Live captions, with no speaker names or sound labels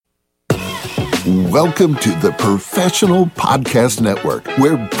Welcome to the Professional Podcast Network,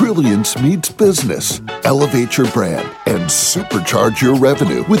 where brilliance meets business. Elevate your brand and supercharge your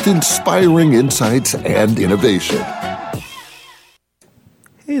revenue with inspiring insights and innovation.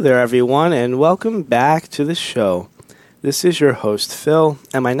 Hey there, everyone, and welcome back to the show. This is your host, Phil,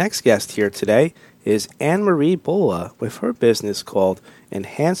 and my next guest here today is AnnMarie Bhola with her business called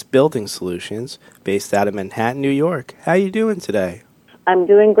Enhanced Building Solutions, based out of Manhattan, New York. How you doing today? I'm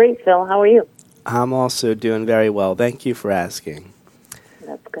doing great, Phil. How are you? I'm also doing very well. Thank you for asking.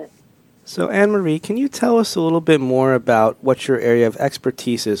 That's good. So, AnnMarie, can you tell us a little bit more about what your area of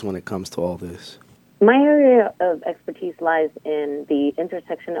expertise is when it comes to all this? My area of expertise lies in the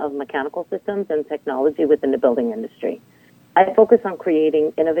intersection of mechanical systems and technology within the building industry. I focus on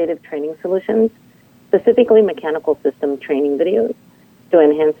creating innovative training solutions, specifically mechanical system training videos, to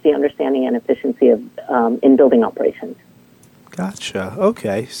enhance the understanding and efficiency of in building operations. Gotcha.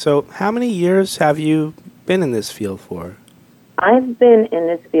 Okay. So how many years have you been in this field for? I've been in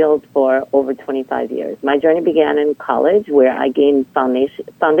this field for over 25 years. My journey began in college, where I gained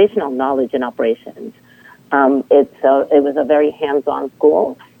foundational knowledge in operations. It was a very hands-on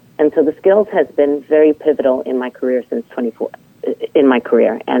school, and so the skills has been very pivotal in my career And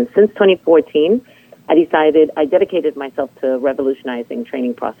since 2014, I dedicated myself to revolutionizing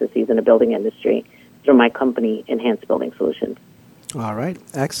training processes in the building industry through my company, Enhanced Building Solutions. All right.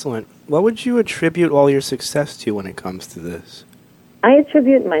 Excellent. What would you attribute all your success to when it comes to this? I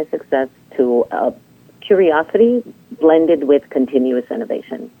attribute my success to curiosity blended with continuous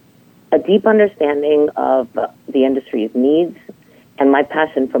innovation, a deep understanding of the industry's needs, and my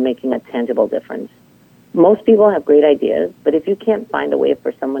passion for making a tangible difference. Most people have great ideas, but if you can't find a way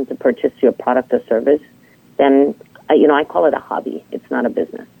for someone to purchase your product or service, then I call it a hobby. It's not a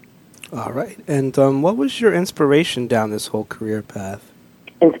business. All right. And what was your inspiration down this whole career path?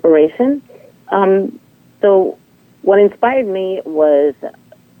 Inspiration? So what inspired me was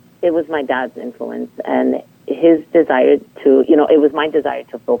my dad's influence and his desire to, it was my desire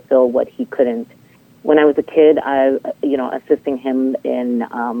to fulfill what he couldn't. When I was a kid, assisting him in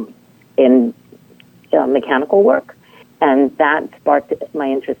mechanical work, and that sparked my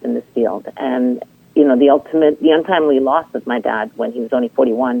interest in this field. And, the untimely loss of my dad when he was only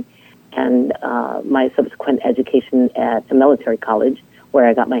 41 and my subsequent education at a military college where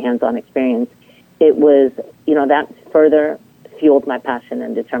I got my hands-on experience, it was, that further fueled my passion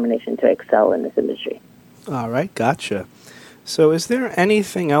and determination to excel in this industry. All right, gotcha. So is there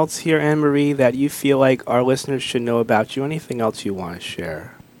anything else here, AnnMarie, that you feel like our listeners should know about you? Anything else you want to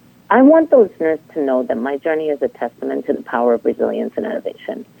share? I want the listeners to know that my journey is a testament to the power of resilience and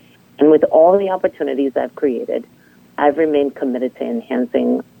innovation. And with all the opportunities I've created, I've remained committed to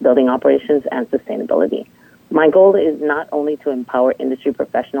enhancing building operations and sustainability. My goal is not only to empower industry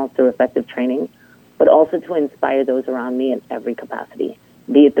professionals through effective training, but also to inspire those around me in every capacity,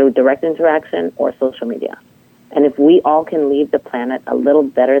 be it through direct interaction or social media. And if we all can leave the planet a little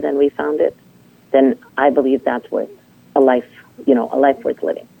better than we found it, then I believe that's worth a life worth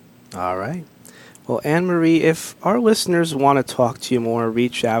living. All right. Well, AnnMarie, if our listeners want to talk to you more,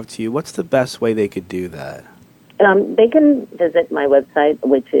 reach out to you, what's the best way they could do that? They can visit my website,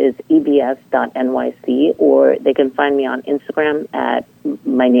 which is ebs.nyc, or they can find me on Instagram at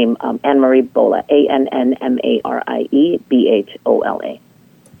my name, AnnMarie Bhola, AnnMarie Bhola.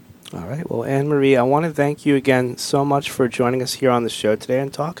 All right. Well, AnnMarie, I want to thank you again so much for joining us here on the show today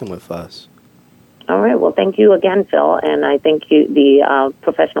and talking with us. All right. Well, thank you again, Phil, and I thank you, the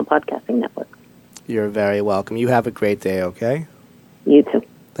Professional Podcasting Network. You're very welcome. You have a great day, okay? You too.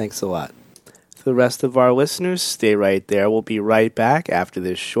 Thanks a lot. For the rest of our listeners, stay right there. We'll be right back after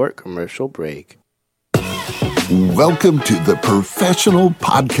this short commercial break. Welcome to the Professional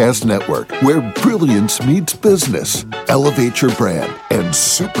Podcast Network, where brilliance meets business. Elevate your brand and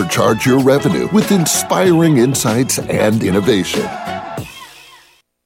supercharge your revenue with inspiring insights and innovation.